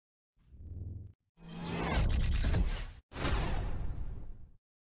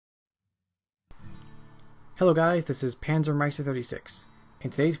Hello guys, this is Panzermeister36. In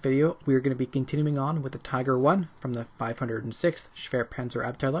today's video, we are going to be continuing on with the Tiger 1 from the 506th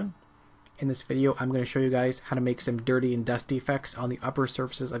sPzAbt. In this video, I'm going to show you guys how to make some dirty and dusty effects on the upper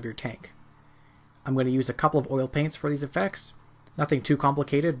surfaces of your tank. I'm going to use a couple of oil paints for these effects. Nothing too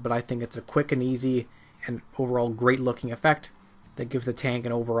complicated, but I think it's a quick and easy and overall great looking effect that gives the tank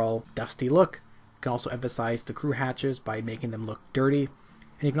an overall dusty look. You can also emphasize the crew hatches by making them look dirty,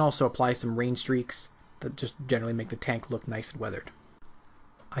 and you can also apply some rain streaks that just generally make the tank look nice and weathered.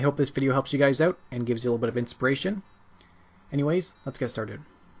 I hope this video helps you guys out and gives you a little bit of inspiration. Anyways, let's get started.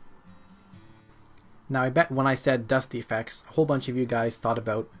 Now I bet when I said dusty effects, a whole bunch of you guys thought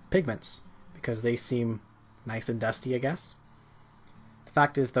about pigments, because they seem nice and dusty, I guess. The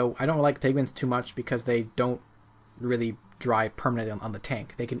fact is though, I don't like pigments too much because they don't really dry permanently on the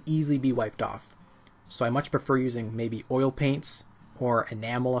tank. They can easily be wiped off. So I much prefer using maybe oil paints or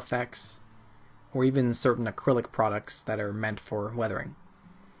enamel effects, or even certain acrylic products that are meant for weathering.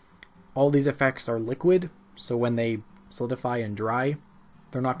 All these effects are liquid, so when they solidify and dry,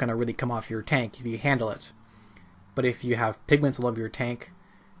 they're not going to really come off your tank if you handle it. But if you have pigments all over your tank,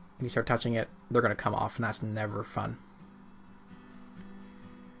 and you start touching it, they're going to come off, and that's never fun.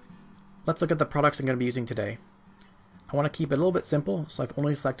 Let's look at the products I'm going to be using today. I want to keep it a little bit simple, so I've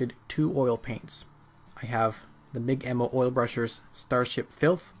only selected 2 oil paints. I have the Mig AMMO Oilbrushers Starship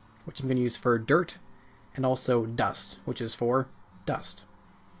Filth, which I'm going to use for dirt, and also dust, which is for dust.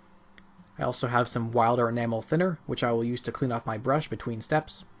 I also have some Wilder enamel thinner, which I will use to clean off my brush between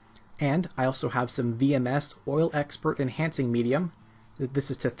steps. And I also have some VMS Oil Expert Enhancing Medium. This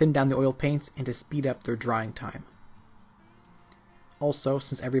is to thin down the oil paints and to speed up their drying time. Also,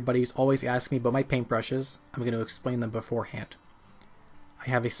 since everybody's always asking me about my paintbrushes, I'm going to explain them beforehand. I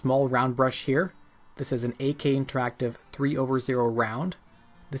have a small round brush here. This is an AK Interactive 3/0 round.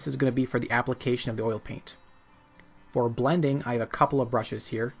 This is going to be for the application of the oil paint. For blending, I have a couple of brushes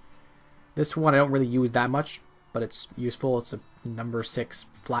here. This one I don't really use that much, but it's useful. It's a number 6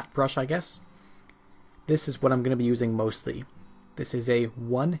 flat brush, I guess. This is what I'm going to be using mostly. This is a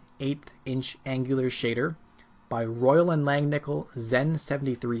 1/8 inch angular shader by Royal & Langnickel Zen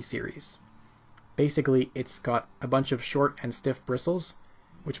 73 series. Basically, it's got a bunch of short and stiff bristles,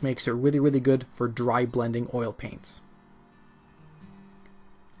 which makes it really good for dry blending oil paints.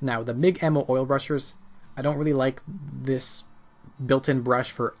 Now, the Mig AMMO Oilbrushers, I don't really like this built-in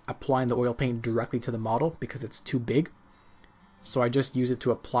brush for applying the oil paint directly to the model because it's too big. So I just use it to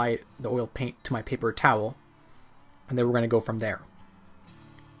apply the oil paint to my paper towel, and then we're going to go from there.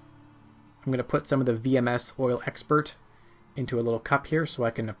 I'm going to put some of the VMS Oil Expert into a little cup here so I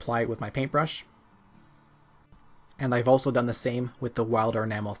can apply it with my paintbrush. And I've also done the same with the Wilder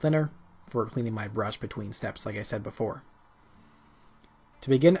enamel thinner for cleaning my brush between steps, like I said before. To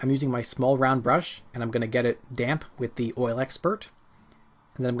begin, I'm using my small round brush, and I'm going to get it damp with the Oil Expert,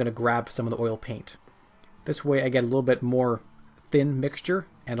 and then I'm going to grab some of the oil paint. This way I get a little bit more thin mixture,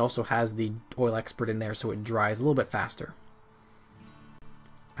 and also has the Oil Expert in there so it dries a little bit faster.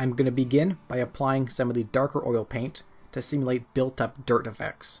 I'm going to begin by applying some of the darker oil paint to simulate built-up dirt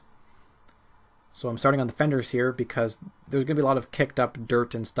effects. So I'm starting on the fenders here because there's going to be a lot of kicked up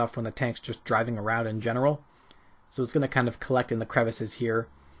dirt and stuff when the tank's just driving around in general. So it's going to kind of collect in the crevices here.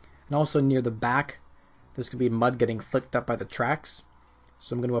 And also near the back, there's going to be mud getting flicked up by the tracks.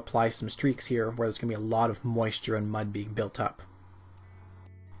 So I'm going to apply some streaks here where there's going to be a lot of moisture and mud being built up.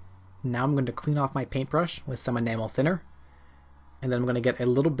 Now I'm going to clean off my paintbrush with some enamel thinner. And then I'm going to get a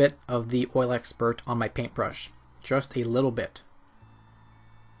little bit of the Oil Expert on my paintbrush. Just a little bit.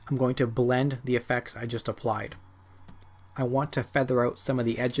 I'm going to blend the effects I just applied. I want to feather out some of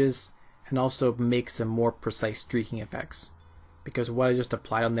the edges and also make some more precise streaking effects, because what I just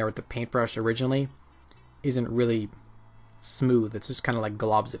applied on there with the paintbrush originally isn't really smooth. It's just kind of like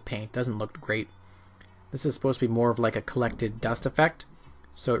globs of paint. Doesn't look great. This is supposed to be more of like a collected dust effect,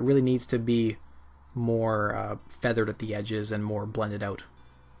 so it really needs to be more feathered at the edges and more blended out.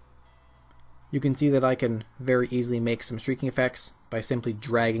 You can see that I can very easily make some streaking effects by simply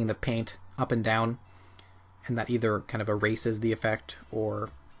dragging the paint up and down, and that either kind of erases the effect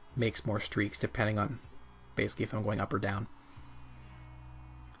or makes more streaks depending on basically if I'm going up or down.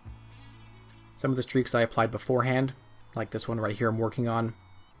 Some of the streaks I applied beforehand, like this one right here I'm working on,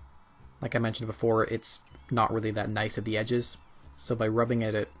 like I mentioned before, it's not really that nice at the edges, so by rubbing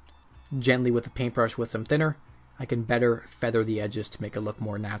at it gently with the paintbrush with some thinner, I can better feather the edges to make it look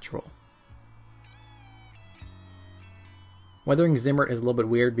more natural. Weathering Zimmert is a little bit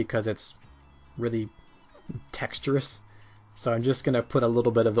weird because it's really texturous. So I'm just going to put a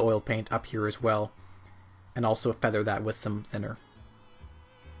little bit of the oil paint up here as well, and also feather that with some thinner.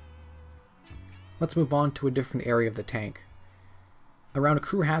 Let's move on to a different area of the tank. Around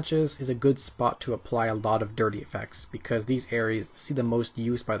crew hatches is a good spot to apply a lot of dirty effects because these areas see the most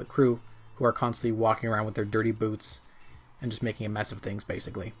use by the crew, who are constantly walking around with their dirty boots and just making a mess of things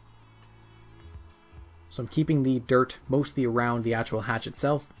basically. So I'm keeping the dirt mostly around the actual hatch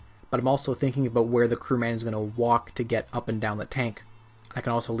itself, but I'm also thinking about where the crewman is going to walk to get up and down the tank. I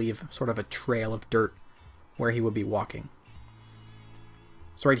can also leave sort of a trail of dirt where he would be walking.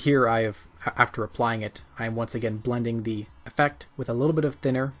 So right here, after applying it, I am once again blending the effect with a little bit of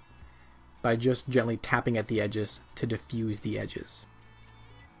thinner by just gently tapping at the edges to diffuse the edges.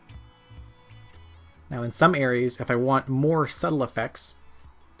 Now in some areas, if I want more subtle effects,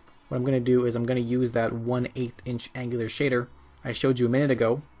 what I'm going to do is I'm going to use that 1/8 inch angular shader I showed you a minute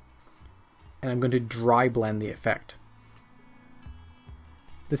ago, and I'm going to dry blend the effect.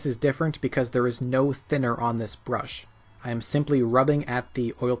 This is different because there is no thinner on this brush. I am simply rubbing at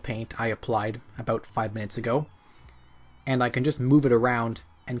the oil paint I applied about 5 minutes ago, and I can just move it around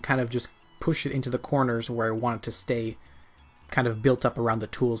and kind of just push it into the corners where I want it to stay kind of built up around the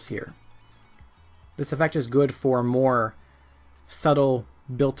tools here. This effect is good for more subtle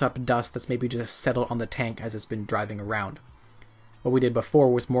built up dust that's maybe just settled on the tank as it's been driving around. What we did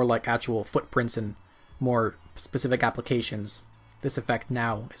before was more like actual footprints and more specific applications. This effect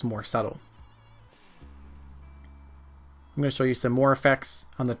now is more subtle. I'm going to show you some more effects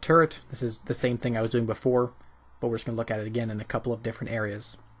on the turret. This is the same thing I was doing before, but we're just going to look at it again in a couple of different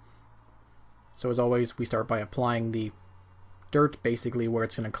areas. So as always, we start by applying the dirt basically where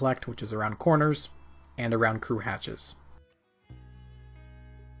it's going to collect, which is around corners and around crew hatches.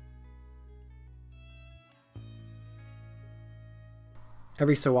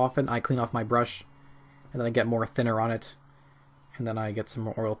 Every so often I clean off my brush and then I get more thinner on it, and then I get some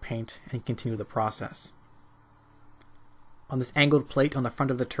more oil paint and continue the process. On this angled plate on the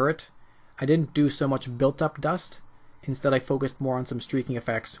front of the turret, I didn't do so much built up dust. Instead I focused more on some streaking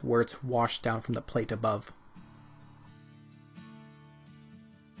effects where it's washed down from the plate above.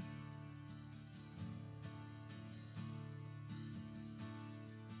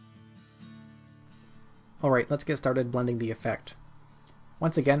 Alright, let's get started blending the effect.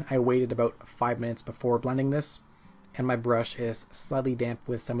 Once again, I waited about 5 minutes before blending this, and my brush is slightly damp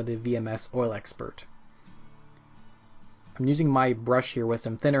with some of the VMS Oil Expert. I'm using my brush here with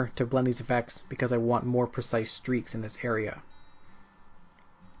some thinner to blend these effects because I want more precise streaks in this area.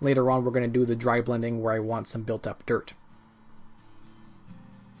 Later on we're going to do the dry blending where I want some built up dirt.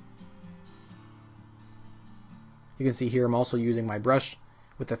 You can see here I'm also using my brush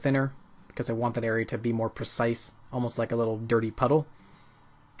with the thinner because I want that area to be more precise, almost like a little dirty puddle.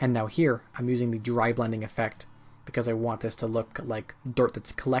 And now here I'm using the dry blending effect because I want this to look like dirt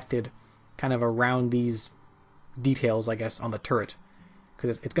that's collected kind of around these details, I guess, on the turret,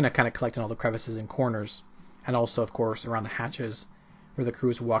 because it's going to kind of collect in all the crevices and corners, and also of course around the hatches where the crew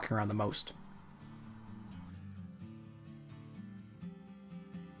is walking around the most.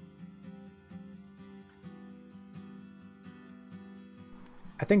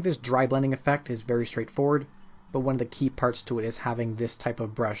 I think this dry blending effect is very straightforward, but one of the key parts to it is having this type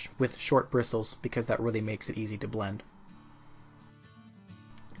of brush with short bristles because that really makes it easy to blend.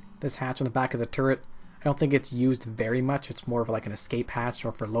 This hatch on the back of the turret, I don't think it's used very much. It's more of like an escape hatch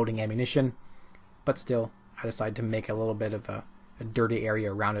or for loading ammunition, but still I decided to make a little bit of a dirty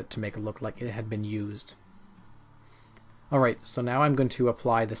area around it to make it look like it had been used. Alright, so now I'm going to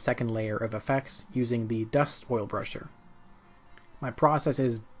apply the second layer of effects using the dust oil brusher. My process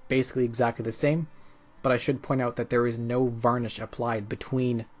is basically exactly the same, but I should point out that there is no varnish applied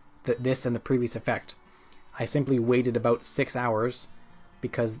between this and the previous effect. I simply waited about 6 hours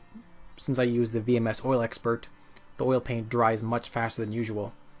because since I use the VMS Oil Expert, the oil paint dries much faster than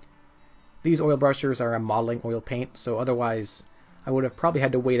usual. These oil brushers are a modeling oil paint, so otherwise I would have probably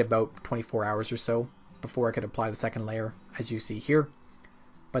had to wait about 24 hours or so before I could apply the second layer, as you see here.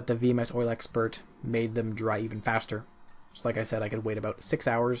 But the VMS Oil Expert made them dry even faster. So like I said, I could wait about 6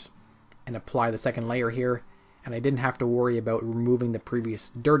 hours and apply the second layer here, and I didn't have to worry about removing the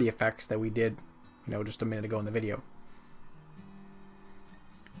previous dirty effects that we did, just a minute ago in the video.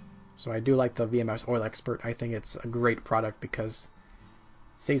 So I do like the VMS Oil Expert. I think it's a great product because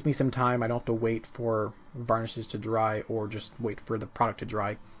it saves me some time. I don't have to wait for varnishes to dry or just wait for the product to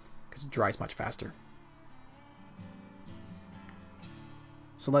dry because it dries much faster.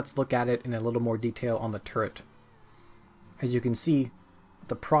 So let's look at it in a little more detail on the turret. As you can see,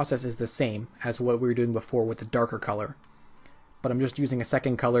 the process is the same as what we were doing before with the darker color, but I'm just using a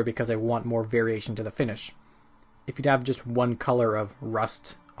second color because I want more variation to the finish. If you'd have just one color of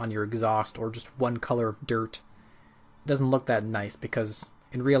rust on your exhaust or just one color of dirt, it doesn't look that nice because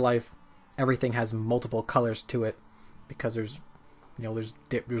in real life everything has multiple colors to it because there's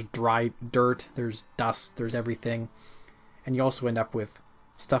dry dirt, there's dust, there's everything. And you also end up with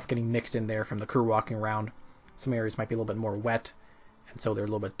stuff getting mixed in there from the crew walking around. Some areas might be a little bit more wet, and so they're a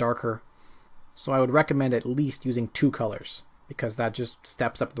little bit darker. So I would recommend at least using 2 colors, because that just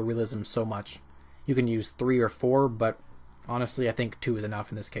steps up the realism so much. You can use 3 or 4, but honestly I think 2 is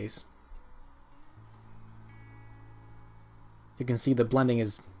enough in this case. You can see the blending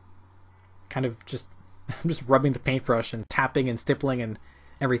is kind of just I'm just rubbing the paintbrush and tapping and stippling and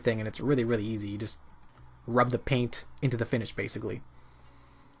everything, and it's really, really easy. You just rub the paint into the finish, basically.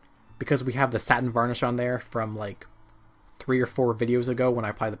 Because we have the satin varnish on there from like 3 or 4 videos ago when I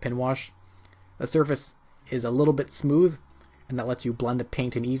applied the pin wash, the surface is a little bit smooth, and that lets you blend the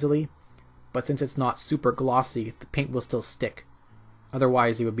paint in easily. But since it's not super glossy, the paint will still stick.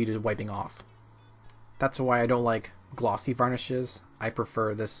 Otherwise, it would be just wiping off. That's why I don't like glossy varnishes. I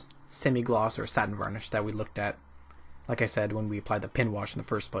prefer this semi-gloss or satin varnish that we looked at, like I said, when we applied the pin wash in the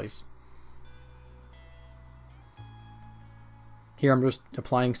first place. Here I'm just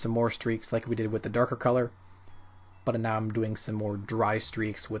applying some more streaks like we did with the darker color, but now I'm doing some more dry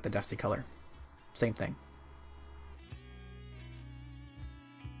streaks with the dusty color. Same thing.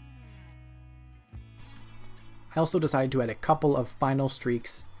 I also decided to add a couple of final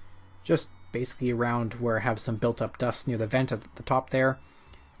streaks, just basically around where I have some built up dust near the vent at the top there,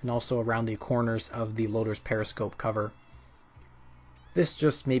 and also around the corners of the loader's periscope cover. This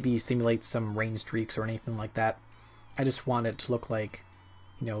just maybe simulates some rain streaks or anything like that. I just want it to look like,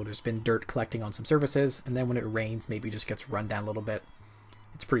 there's been dirt collecting on some surfaces, and then when it rains, maybe it just gets run down a little bit.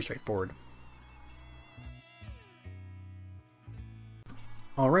 It's pretty straightforward.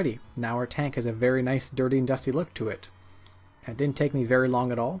 Alrighty, now our tank has a very nice dirty and dusty look to it. And it didn't take me very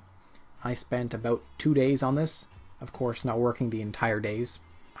long at all. I spent about 2 days on this, of course not working the entire days.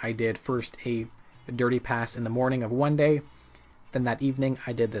 I did first a dirty pass in the morning of one day, then that evening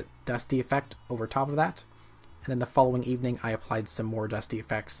I did the dusty effect over top of that, and then the following evening I applied some more dusty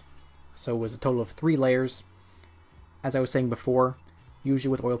effects. So it was a total of 3 layers. As I was saying before,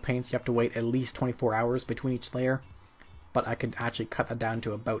 usually with oil paints you have to wait at least 24 hours between each layer, but I could actually cut that down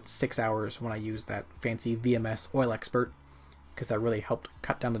to about 6 hours when I used that fancy VMS Oil Expert, because that really helped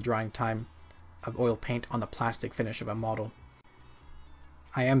cut down the drying time of oil paint on the plastic finish of a model.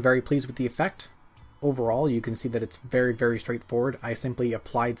 I am very pleased with the effect. Overall, you can see that it's very, very straightforward. I simply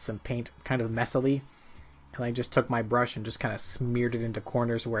applied some paint kind of messily, and I just took my brush and just kind of smeared it into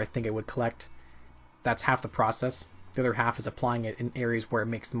corners where I think it would collect. That's half the process. The other half is applying it in areas where it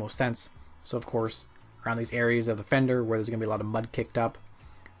makes the most sense. So of course, around these areas of the fender where there's going to be a lot of mud kicked up,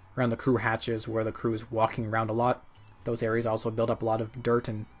 around the crew hatches where the crew is walking around a lot, those areas also build up a lot of dirt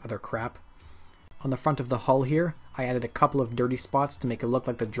and other crap. On the front of the hull here, I added a couple of dirty spots to make it look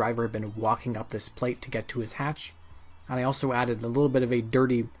like the driver had been walking up this plate to get to his hatch. And I also added a little bit of a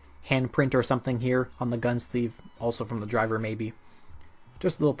dirty handprint or something here on the gun sleeve, also from the driver maybe.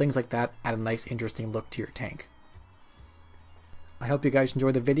 Just little things like that add a nice interesting look to your tank. I hope you guys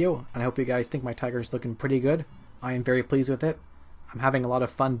enjoyed the video, and I hope you guys think my Tiger is looking pretty good. I am very pleased with it. I'm having a lot of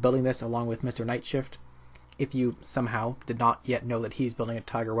fun building this along with Mr. Nightshift. If you somehow did not yet know that he's building a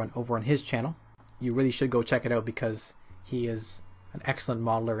Tiger one over on his channel, you really should go check it out because he is an excellent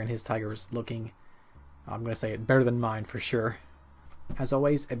modeler and his Tiger is looking, I'm going to say it, better than mine for sure. As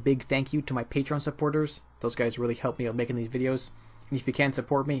always, a big thank you to my Patreon supporters. Those guys really help me out making these videos, and if you can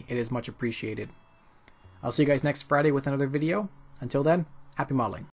support me, it is much appreciated. I'll see you guys next Friday with another video. Until then, happy modeling.